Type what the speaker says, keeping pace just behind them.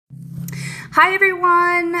Hi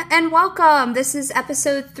everyone, and welcome. This is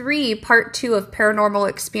episode 3, part 2 of Paranormal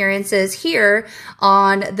Experiences here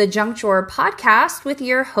on the Junk Drawer podcast with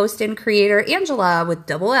your host and creator, Angela, with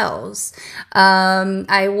double L's.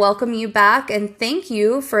 I welcome you back and thank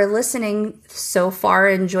you for listening so far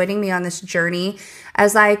and joining me on this journey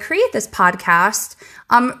as I create this podcast.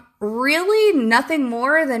 Really nothing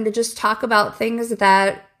more than to just talk about things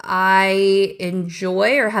that I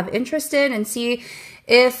enjoy or have interest in and see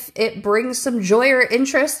if it brings some joy or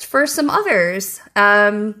interest for some others.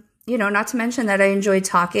 Not to mention that I enjoy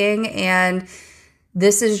talking, and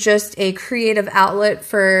this is just a creative outlet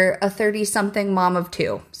for a 30-something mom of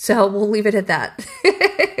 2. So we'll leave it at that.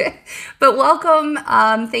 But welcome.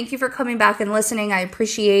 Thank you for coming back and listening. I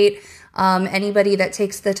appreciate anybody that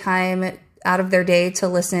takes the time out of their day to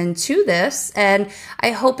listen to this. And I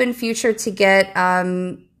hope in future to get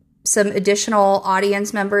some additional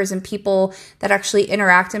audience members and people that actually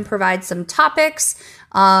interact and provide some topics.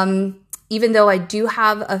 Even though I do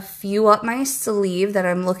have a few up my sleeve that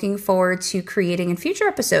I'm looking forward to creating in future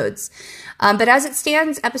episodes. But as it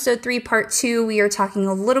stands, episode 3, part 2, we are talking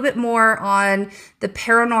a little bit more on the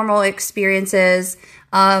paranormal experiences.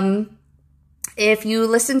 If you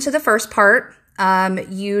listen to the first part,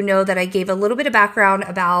 you know that I gave a little bit of background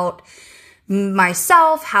about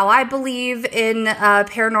myself, how I believe in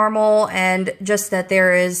paranormal, and just that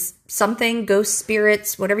there is something, ghost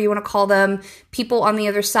spirits, whatever you want to call them, people on the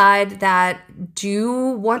other side that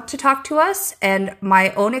do want to talk to us, and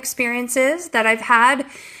my own experiences that I've had,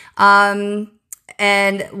 and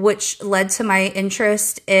which led to my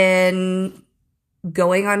interest in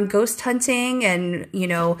going on ghost hunting and,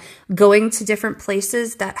 going to different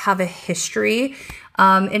places that have a history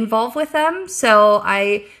involved with them. So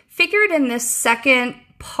I figured in this second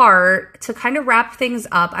part, to kind of wrap things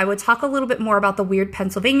up, I would talk a little bit more about the weird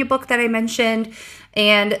Pennsylvania book that I mentioned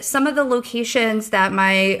and some of the locations that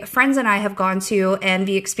my friends and I have gone to and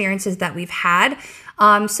the experiences that we've had,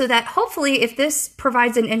 so that hopefully if this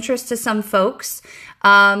provides an interest to some folks,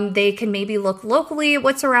 they can maybe look locally at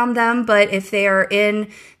what's around them. But if they are in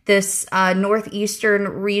this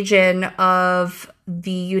northeastern region of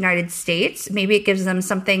the United States, maybe it gives them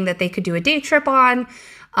something that they could do a day trip on,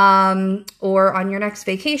 or on your next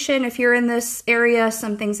vacation, if you're in this area,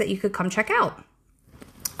 some things that you could come check out.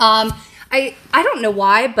 I don't know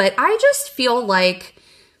why, but I just feel like,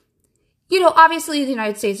 obviously the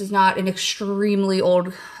United States is not an extremely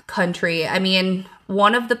old country. I mean,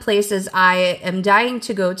 one of the places I am dying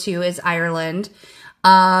to go to is Ireland.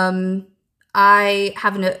 I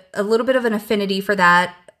have a little bit of an affinity for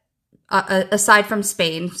that, aside from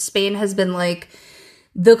Spain. Spain has been like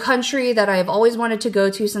the country that I've always wanted to go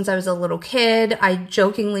to since I was a little kid. I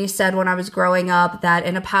jokingly said when I was growing up that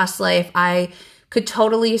in a past life, I could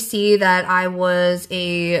totally see that I was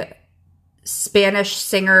a Spanish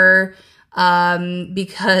singer,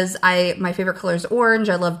 because my favorite color is orange.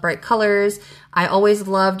 I love bright colors. I always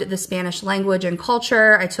loved the Spanish language and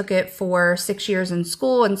culture. I took it for 6 years in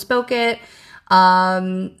school and spoke it.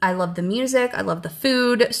 I love the music. I love the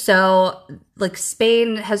food. So like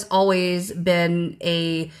Spain has always been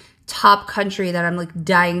a top country that I'm like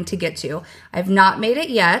dying to get to. I've not made it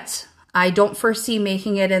yet. I don't foresee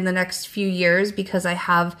making it in the next few years because I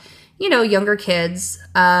have, younger kids,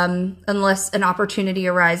 unless an opportunity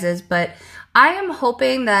arises. But I am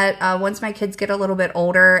hoping that once my kids get a little bit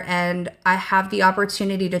older and I have the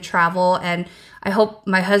opportunity to travel, and I hope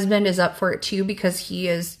my husband is up for it too, because he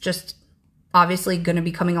is just obviously going to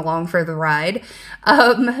be coming along for the ride.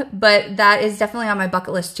 But that is definitely on my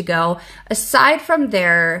bucket list to go. Aside from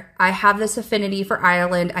there, I have this affinity for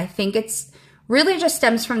Ireland. I think it's really just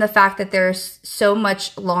stems from the fact that there's so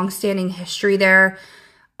much longstanding history there.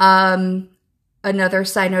 Another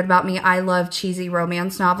side note about me, I love cheesy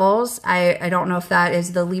romance novels. I don't know if that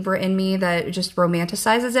is the Libra in me that just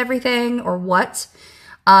romanticizes everything or what.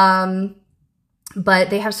 But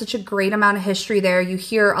they have such a great amount of history there. You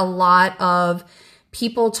hear a lot of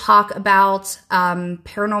people talk about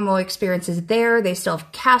paranormal experiences there. They still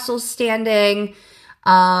have castles standing.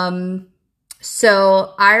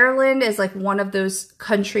 So Ireland is like one of those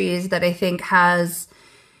countries that I think has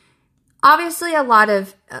obviously a lot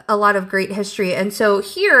of great history. And so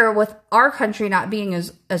here, with our country not being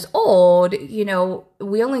as old,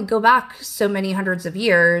 we only go back so many hundreds of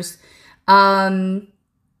years.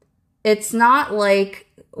 It's not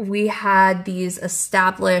like we had these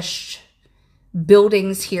established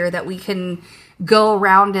buildings here that we can go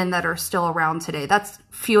around in that are still around today. That's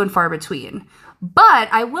few and far between. But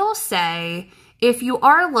I will say, if you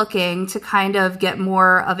are looking to kind of get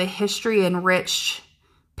more of a history-enriched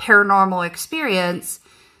paranormal experience,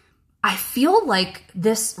 I feel like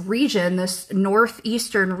this region, this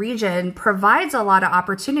northeastern region, provides a lot of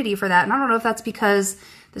opportunity for that. And I don't know if that's because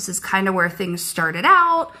this is kind of where things started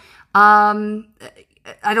out. I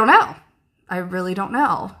don't know. I really don't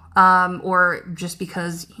know. Or just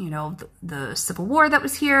because, you know, the Civil War that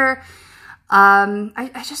was here.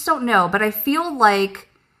 I just don't know. But I feel like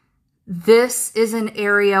this is an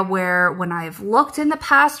area where when I've looked in the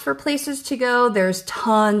past for places to go, there's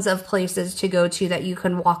tons of places to go to that you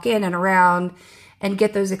can walk in and around and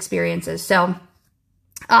get those experiences. So,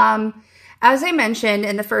 as I mentioned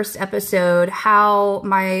in the first episode, how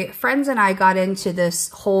my friends and I got into this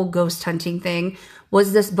whole ghost hunting thing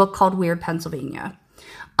was this book called Weird Pennsylvania.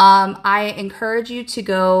 I encourage you to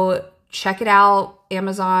go check it out.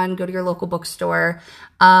 Amazon, go to your local bookstore.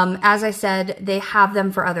 As I said, they have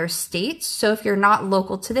them for other states. So if you're not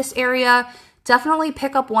local to this area, definitely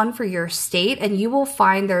pick up one for your state and you will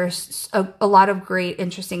find there's a lot of great,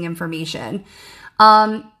 interesting information.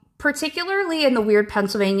 Particularly in the Weird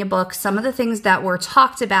Pennsylvania book, some of the things that were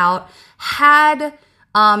talked about had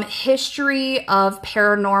history of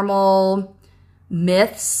paranormal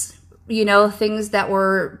myths, you know, things that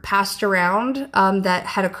were passed around that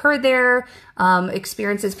had occurred there,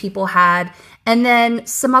 experiences people had. And then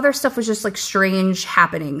some other stuff was just like strange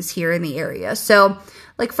happenings here in the area. So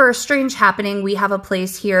like for a strange happening, we have a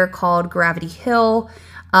place here called Gravity Hill.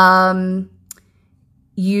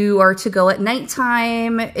 You are to go at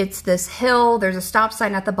nighttime. It's this hill. There's a stop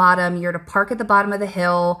sign at the bottom. You're to park at the bottom of the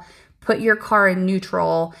hill, put your car in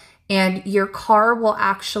neutral, and your car will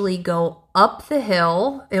actually go up the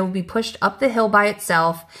hill. It will be pushed up the hill by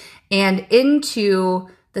itself and into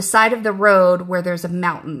the side of the road where there's a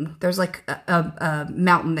mountain. There's like a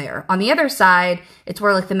mountain there. On the other side, it's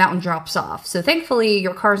where like the mountain drops off. So thankfully,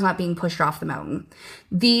 your car's not being pushed off the mountain.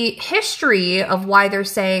 The history of why they're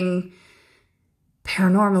saying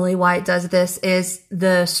paranormally why it does this is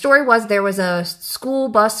the story was there was a school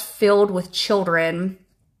bus filled with children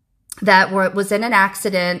that was in an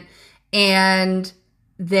accident and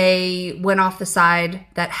they went off the side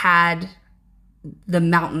that had the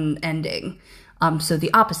mountain ending. So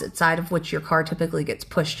the opposite side of which your car typically gets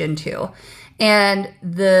pushed into. And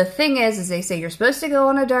the thing is they say you're supposed to go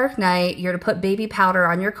on a dark night, you're to put baby powder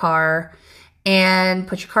on your car and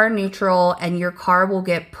put your car in neutral and your car will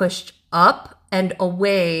get pushed up and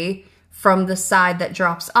away from the side that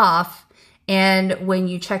drops off. And when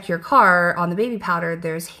you check your car on the baby powder,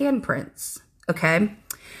 there's handprints. Okay.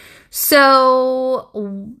 So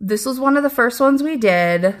this was one of the first ones we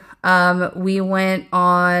did. We went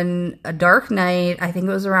on a dark night. I think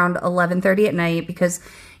it was around 11:30 at night because,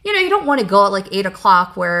 you know, you don't want to go at like 8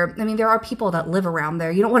 o'clock where, I mean, there are people that live around there.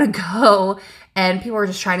 You don't want to go and people are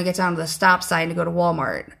just trying to get down to the stop sign to go to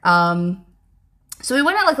Walmart. So we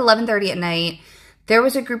went at like 11:30 at night. There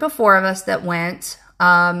was a group of 4 of us that went,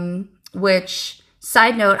 which,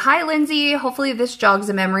 side note, hi, Lindsay. Hopefully this jogs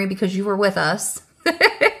a memory because you were with us.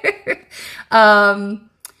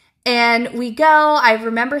 And we go, I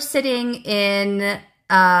remember sitting in,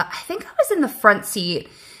 I think I was in the front seat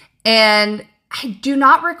and I do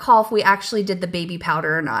not recall if we actually did the baby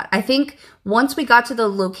powder or not. I think once we got to the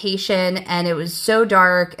location and it was so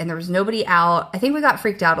dark and there was nobody out, I think we got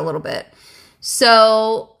freaked out a little bit.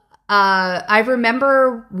 So, I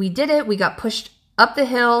remember we did it. We got pushed up the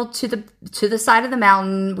hill to the side of the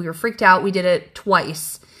mountain. We were freaked out. We did it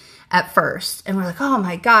twice at first. And we're like, oh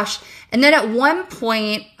my gosh. And then at one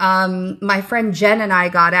point, my friend Jen and I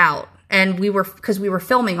got out and because we were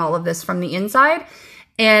filming all of this from the inside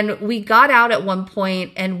and we got out at one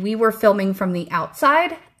point and we were filming from the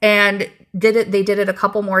outside and they did it a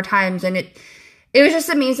couple more times and it was just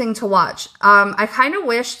amazing to watch. I kind of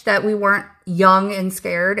wished that we weren't young and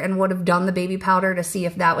scared and would have done the baby powder to see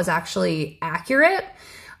if that was actually accurate.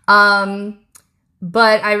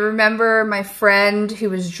 But I remember my friend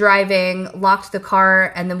who was driving locked the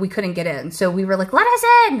car and then we couldn't get in. So we were like, let us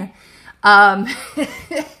in,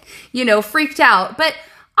 you know, freaked out. But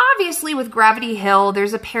obviously with Gravity Hill,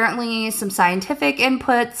 there's apparently some scientific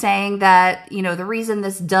input saying that, you know, the reason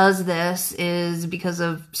this does this is because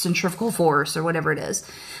of centrifugal force or whatever it is.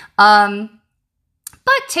 But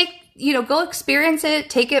go experience it,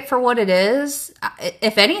 take it for what it is.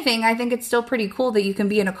 If anything, I think it's still pretty cool that you can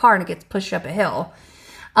be in a car and it gets pushed up a hill.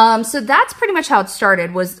 So that's pretty much how it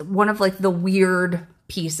started, was one of like the weird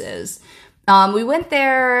pieces. We went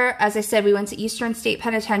there, as I said, we went to Eastern State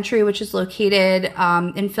Penitentiary, which is located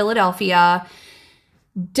in Philadelphia.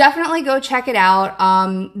 Definitely go check it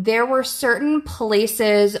out. There were certain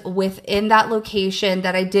places within that location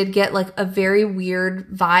that I did get like a very weird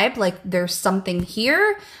vibe, like there's something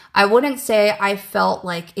here. I wouldn't say I felt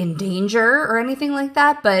like in danger or anything like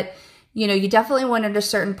that, but you definitely went into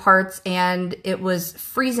certain parts and it was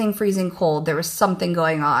freezing cold. There was something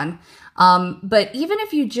going on. But even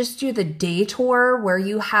if you just do the day tour where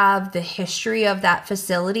you have the history of that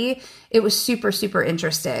facility, it was super, super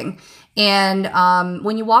interesting. And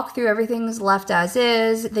when you walk through, everything's left as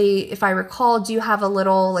is. They, if I recall, do have a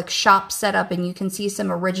little like shop set up, and you can see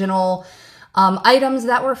some original items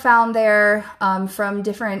that were found there from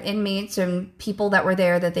different inmates and people that were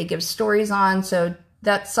there that they give stories on. So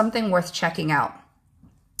that's something worth checking out.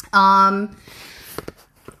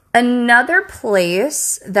 Another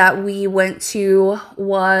place that we went to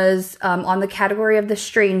was on the category of the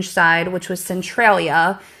strange side, which was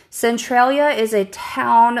Centralia. Centralia is a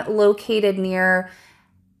town located near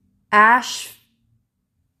Asheville,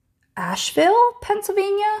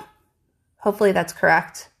 Pennsylvania. Hopefully that's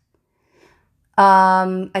correct.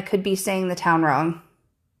 I could be saying the town wrong.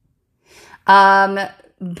 But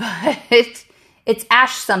it's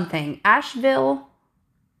Ash something. Asheville.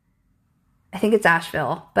 I think it's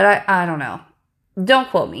Asheville, but I don't know. Don't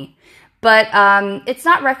quote me. But it's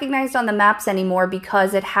not recognized on the maps anymore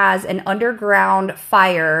because it has an underground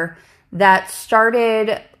fire that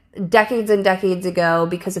started decades and decades ago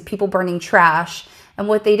because of people burning trash. And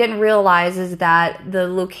what they didn't realize is that the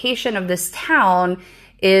location of this town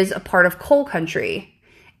is a part of coal country.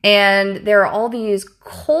 And there are all these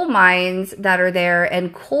coal mines that are there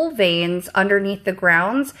and coal veins underneath the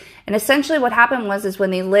grounds. And essentially what happened was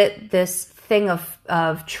when they lit this thing of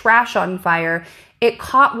trash on fire, it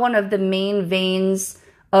caught one of the main veins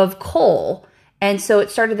of coal. And so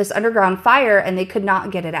it started this underground fire and they could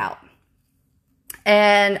not get it out.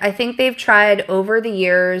 And I think they've tried over the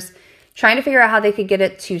years trying to figure out how they could get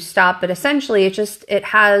it to stop. But essentially it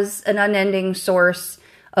has an unending source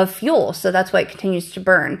of fuel. So that's why it continues to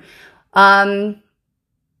burn.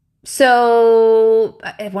 So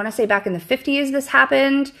I want to say back in the 50s, this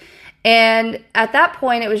happened. And at that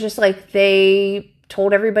point, it was just like they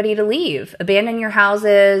told everybody to leave, abandon your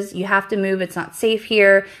houses. You have to move. It's not safe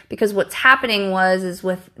here. Because what's happening is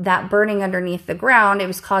with that burning underneath the ground, it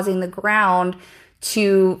was causing the ground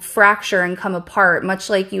to fracture and come apart, much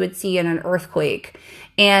like you would see in an earthquake.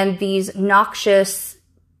 And these noxious,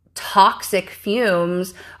 toxic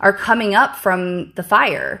fumes are coming up from the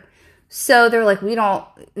fire. So they're like, we don't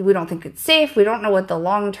think it's safe. We don't know what the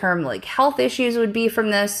long-term like health issues would be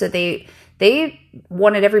from this. So they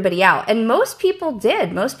wanted everybody out. And most people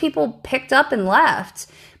did. Most people picked up and left.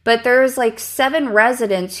 But there's like 7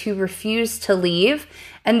 residents who refused to leave,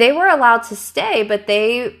 and they were allowed to stay, but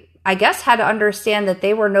they, I guess, had to understand that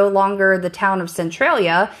they were no longer the town of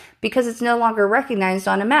Centralia because it's no longer recognized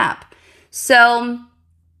on a map. So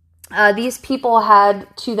these people had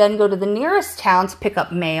to then go to the nearest town to pick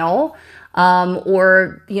up mail,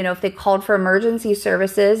 or, if they called for emergency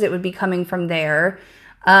services, it would be coming from there.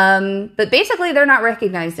 But basically, they're not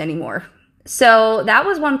recognized anymore. So that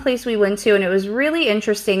was one place we went to, and it was really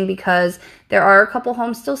interesting because there are a couple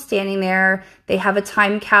homes still standing there. They have a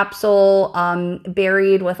time capsule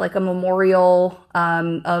buried with like a memorial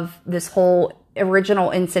of this whole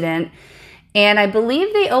original incident. And I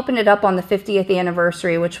believe they opened it up on the 50th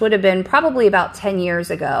anniversary, which would have been probably about 10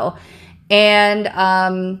 years ago. And,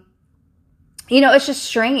 it's just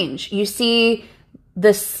strange. You see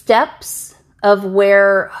the steps of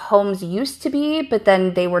where homes used to be, but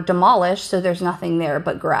then they were demolished, so there's nothing there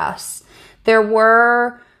but grass. There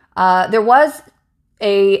was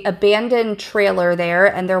a abandoned trailer there,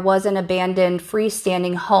 and there was an abandoned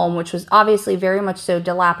freestanding home, which was obviously very much so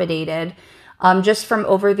dilapidated. Just from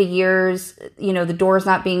over the years, the doors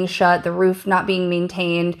not being shut, the roof not being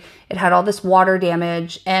maintained. It had all this water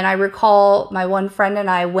damage. And I recall my one friend and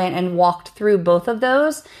I went and walked through both of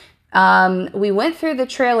those. We went through the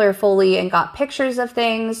trailer fully and got pictures of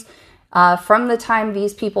things from the time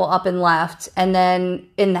these people up and left. And then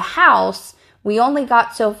in the house, we only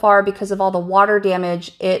got so far because of all the water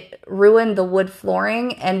damage. It ruined the wood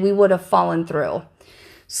flooring and we would have fallen through.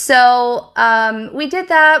 So we did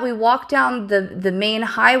that. We walked down the main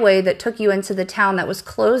highway that took you into the town that was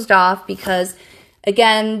closed off because,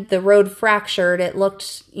 again, the road fractured. It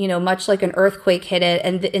looked, much like an earthquake hit it.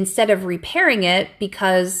 And instead of repairing it,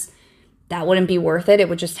 because that wouldn't be worth it, it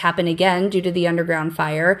would just happen again due to the underground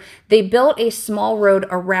fire, they built a small road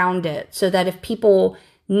around it so that if people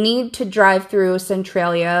need to drive through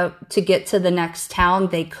Centralia to get to the next town,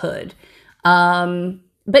 they could.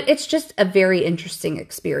 But it's just a very interesting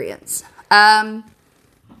experience. Other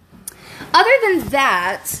than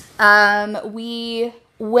that, we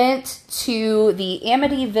went to the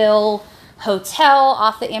Amityville Hotel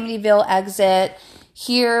off the Amityville exit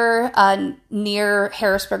here near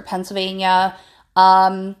Harrisburg, Pennsylvania.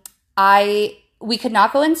 I we could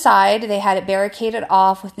not go inside. They had it barricaded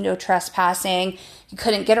off with no trespassing. You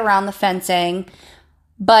couldn't get around the fencing.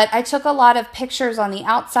 But I took a lot of pictures on the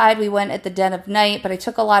outside. We went at the dead of night, but I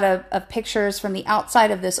took a lot of pictures from the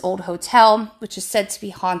outside of this old hotel, which is said to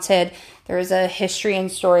be haunted. There is a history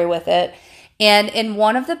and story with it. And in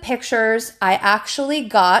one of the pictures, I actually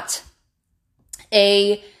got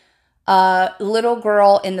a little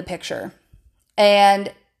girl in the picture.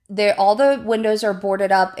 And all the windows are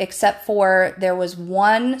boarded up except for there was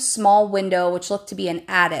one small window, which looked to be an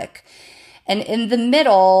attic. And in the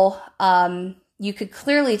middle, you could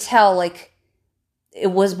clearly tell like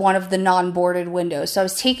it was one of the non-boarded windows. So I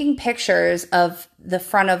was taking pictures of the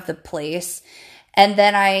front of the place. And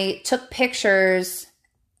then I took pictures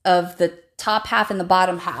of the top half and the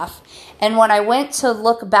bottom half. And when I went to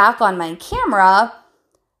look back on my camera,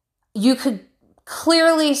 you could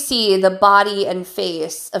clearly see the body and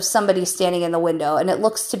face of somebody standing in the window. And it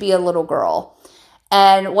looks to be a little girl.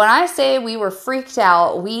 And when I say we were freaked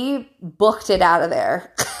out, we booked it out of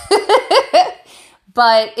there.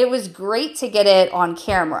 But it was great to get it on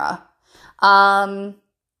camera.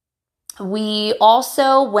 We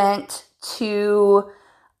also went to,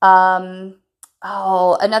 another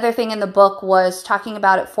thing in the book was talking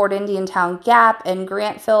about at Fort Indiantown Gap in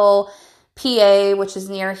Grantville, PA, which is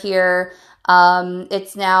near here.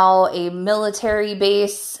 It's now a military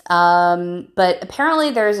base, but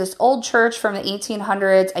apparently there's this old church from the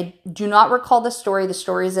 1800s. I do not recall the story. The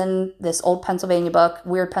story's in this old Pennsylvania book,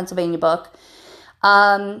 weird Pennsylvania book.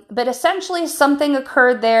 But essentially something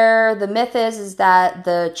occurred there. The myth is that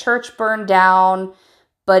the church burned down,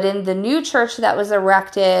 but in the new church that was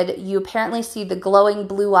erected, you apparently see the glowing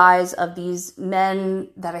blue eyes of these men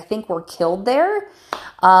that I think were killed there.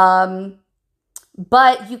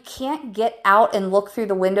 But you can't get out and look through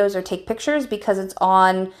the windows or take pictures because it's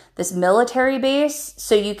on this military base.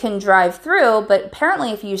 So you can drive through, but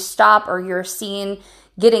apparently if you stop or you're seen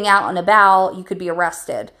getting out and about, you could be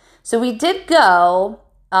arrested. So we did go.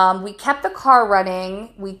 We kept the car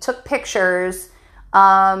running. We took pictures.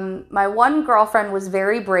 My one girlfriend was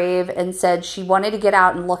very brave and said she wanted to get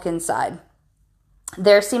out and look inside.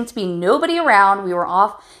 There seemed to be nobody around. We were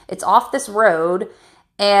off. It's off this road.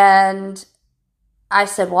 And I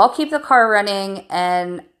said, well, I'll keep the car running.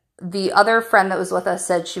 And the other friend that was with us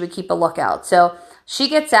said she would keep a lookout. So she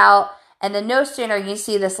gets out, and then no sooner you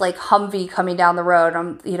see this like Humvee coming down the road.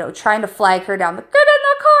 I'm, trying to flag her down. Get in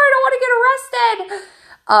the car. I don't want to get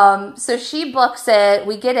arrested. So she books it.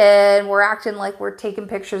 We get in. We're acting like we're taking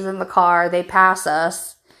pictures in the car. They pass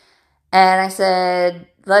us. And I said,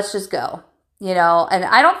 let's just go, and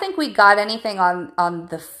I don't think we got anything on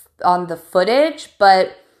the footage,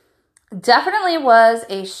 but definitely was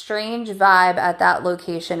a strange vibe at that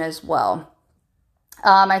location as well.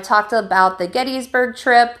 I talked about the Gettysburg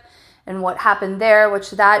trip and what happened there,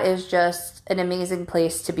 which that is just an amazing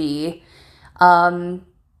place to be.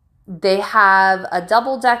 They have a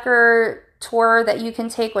double-decker tour that you can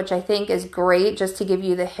take, which I think is great just to give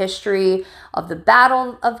you the history of the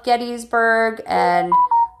Battle of Gettysburg and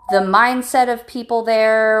the mindset of people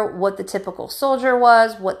there, what the typical soldier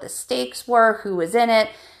was, what the stakes were, who was in it.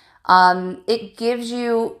 It gives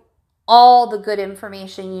you all the good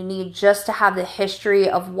information you need just to have the history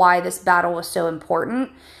of why this battle was so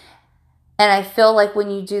important. And I feel like when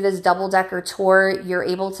you do this double-decker tour, you're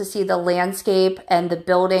able to see the landscape and the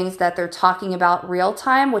buildings that they're talking about real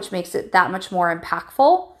time, which makes it that much more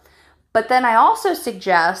impactful. But then I also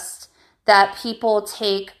suggest that people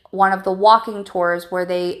take one of the walking tours where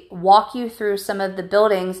they walk you through some of the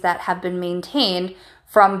buildings that have been maintained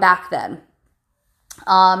from back then.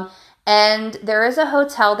 And there is a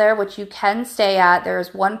hotel there which you can stay at. There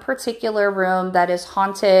is one particular room that is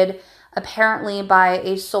haunted apparently by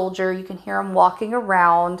a soldier. You can hear him walking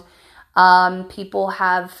around. People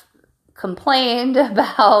have complained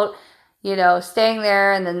about, staying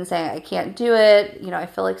there and then saying, I can't do it. I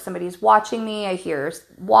feel like somebody's watching me. I hear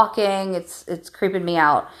walking. It's creeping me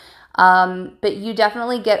out. But you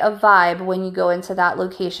definitely get a vibe when you go into that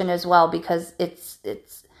location as well, because it's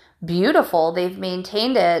beautiful. They've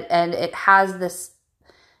maintained it and it has this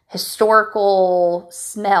historical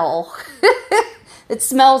smell. It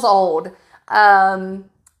smells old.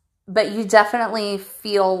 But you definitely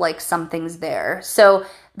feel like something's there. So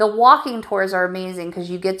the walking tours are amazing because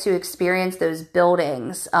you get to experience those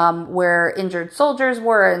buildings where injured soldiers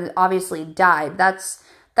were and obviously died. That's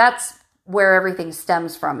where everything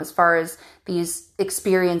stems from as far as these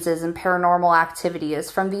experiences and paranormal activity, is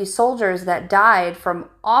from these soldiers that died from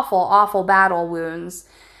awful, awful battle wounds.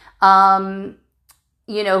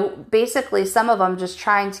 Basically some of them just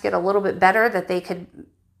trying to get a little bit better that they could,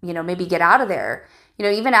 maybe get out of there.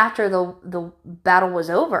 even after the battle was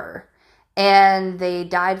over, and they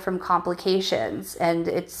died from complications. And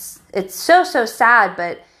it's so sad,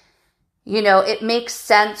 but it makes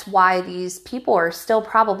sense why these people are still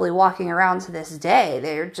probably walking around to this day.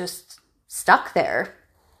 They're just stuck there.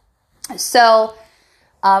 So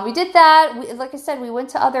we did that. Like I said, we went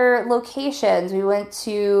to other locations. We went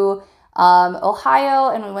to Ohio,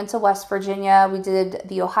 and we went to West Virginia. We did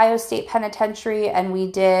the Ohio State Penitentiary, and we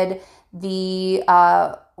did the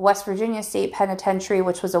West Virginia State Penitentiary,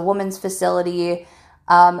 which was a women's facility.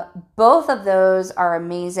 Both of those are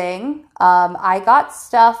amazing. I got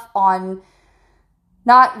stuff on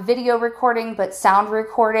not video recording, but sound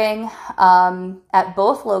recording at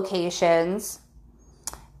both locations.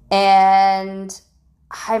 And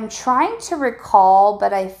I'm trying to recall,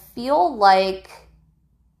 but I feel like,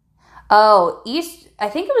 I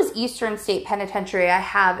think it was Eastern State Penitentiary. I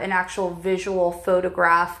have an actual visual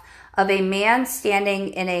photograph of a man standing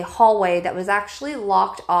in a hallway that was actually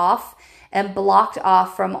locked off and blocked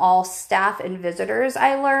off from all staff and visitors,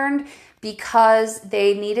 I learned, because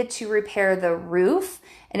they needed to repair the roof.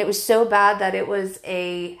 And it was so bad that it was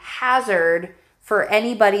a hazard for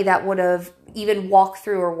anybody that would have even walked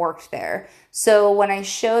through or worked there. So when I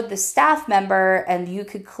showed the staff member, and you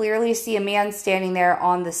could clearly see a man standing there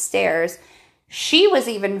on the stairs, she was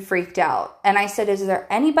even freaked out. And I said, is there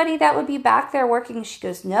anybody that would be back there working? She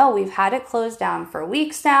goes, no, we've had it closed down for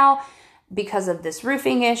weeks now because of this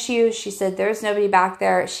roofing issue. She said, there's nobody back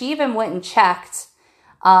there. She even went and checked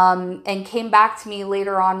and came back to me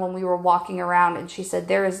later on when we were walking around, and she said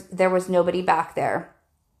there was nobody back there.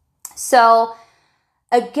 So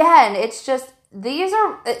again,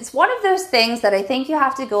 it's one of those things that I think you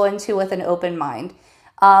have to go into with an open mind.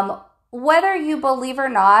 Whether you believe or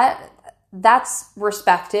not, that's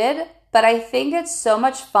respected, but I think it's so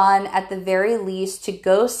much fun at the very least to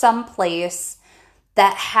go someplace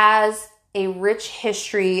that has a rich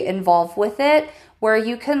history involved with it, where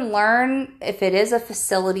you can learn, if it is a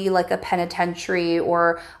facility like a penitentiary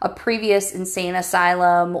or a previous insane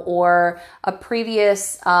asylum or a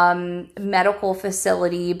previous medical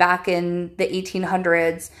facility back in the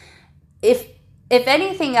 1800s. If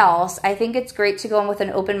anything else, I think it's great to go in with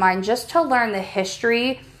an open mind just to learn the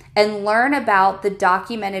history and learn about the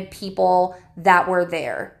documented people that were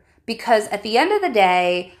there. Because at the end of the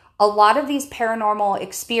day, a lot of these paranormal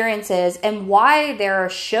experiences, and why there are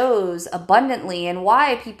shows abundantly and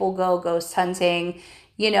why people go ghost hunting,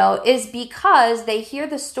 is because they hear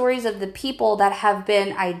the stories of the people that have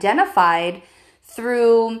been identified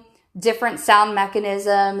through different sound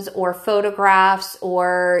mechanisms or photographs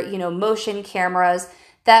or, motion cameras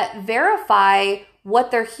that verify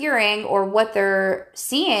what they're hearing or what they're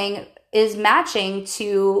seeing is matching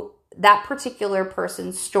to that particular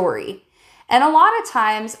person's story. And a lot of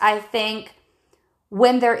times I think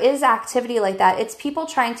when there is activity like that, it's people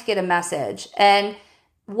trying to get a message. And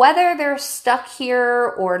whether they're stuck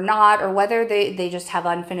here or not, or whether they just have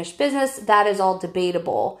unfinished business, that is all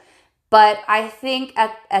debatable. But I think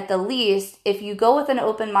at the least, if you go with an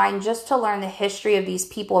open mind just to learn the history of these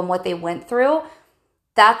people and what they went through,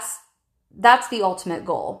 that's the ultimate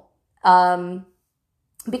goal.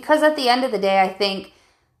 Because at the end of the day, I think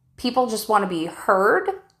people just want to be heard.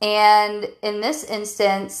 And in this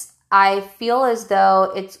instance, I feel as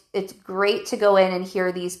though it's great to go in and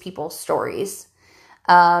hear these people's stories.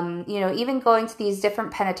 Even going to these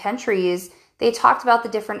different penitentiaries, they talked about the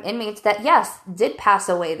different inmates that, yes, did pass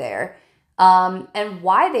away there, and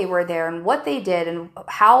why they were there and what they did and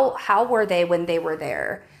how were they when they were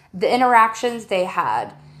there, the interactions they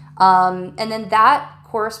had. And then that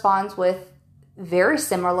corresponds with, very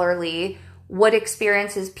similarly, what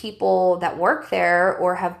experiences people that work there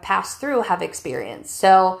or have passed through have experienced.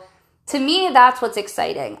 So to me, that's what's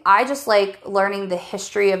exciting. I just like learning the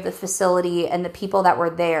history of the facility and the people that were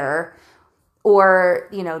there, or,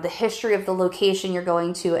 the history of the location you're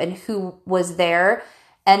going to and who was there,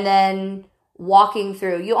 and then walking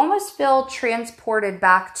through. You almost feel transported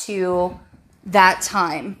back to that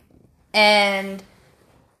time. And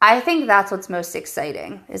I think that's what's most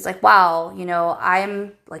exciting. It's like, wow,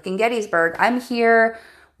 I'm like in Gettysburg. I'm here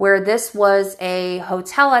where this was a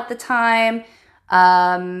hotel at the time,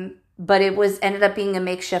 but it ended up being a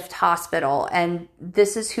makeshift hospital. And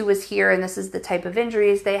this is who was here, and this is the type of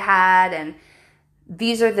injuries they had, and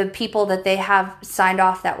these are the people that they have signed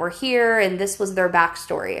off that were here, and this was their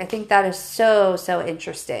backstory. I think that is so, so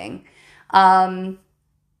interesting. But,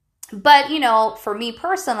 for me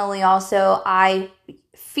personally also, I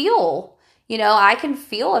feel, I can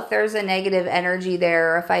feel if there's a negative energy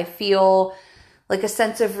there, if I feel like a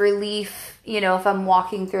sense of relief, if I'm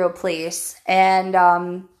walking through a place. And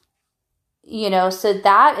So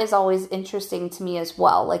that is always interesting to me as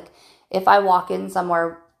well. Like if I walk in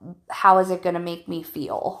somewhere, how is it going to make me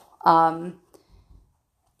feel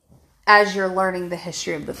as you're learning the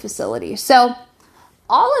history of the facility? So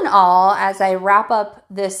all in all, as I wrap up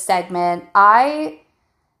this segment, I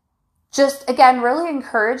just, again, really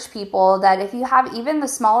encourage people that if you have even the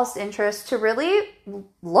smallest interest to really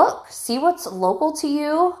see what's local to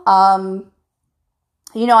you. I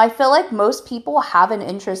feel like most people have an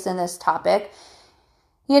interest in this topic.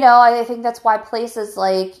 I think that's why places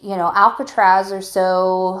like, Alcatraz are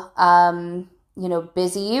so,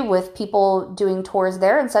 busy with people doing tours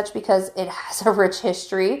there and such, because it has a rich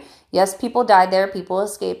history. Yes, people died there. People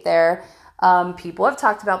escaped there. People have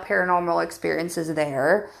talked about paranormal experiences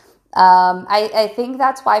there. I think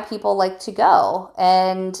that's why people like to go.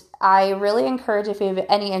 And I really encourage, if you have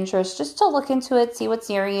any interest, just to look into it, see what's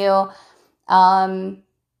near you.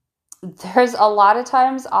 There's a lot of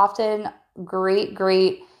times, often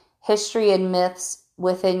great history and myths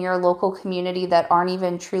within your local community that aren't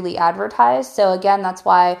even truly advertised. So again, that's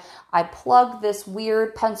why I plug this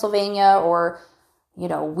weird Pennsylvania or,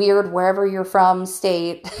 weird wherever you're from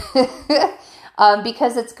state,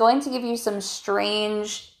 because it's going to give you some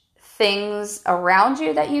strange things around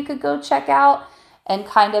you that you could go check out and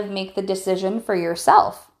kind of make the decision for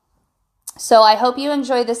yourself. So I hope you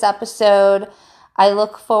enjoyed this episode. I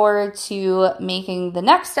look forward to making the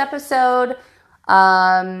next episode.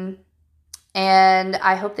 And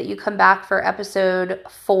I hope that you come back for episode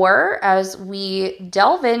 4 as we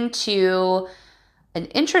delve into an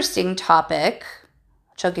interesting topic,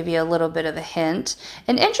 which I'll give you a little bit of a hint.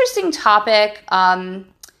 An interesting topic that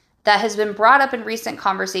has been brought up in recent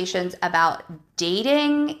conversations about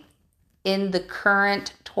dating in the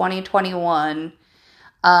current 2021.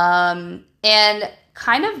 And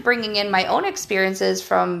kind of bringing in my own experiences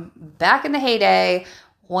from back in the heyday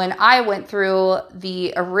when I went through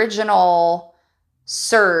the original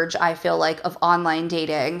surge, I feel like, of online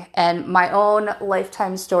dating and my own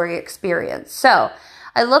lifetime story experience. So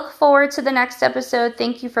I look forward to the next episode.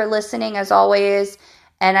 Thank you for listening as always.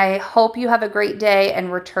 And I hope you have a great day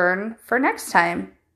and return for next time.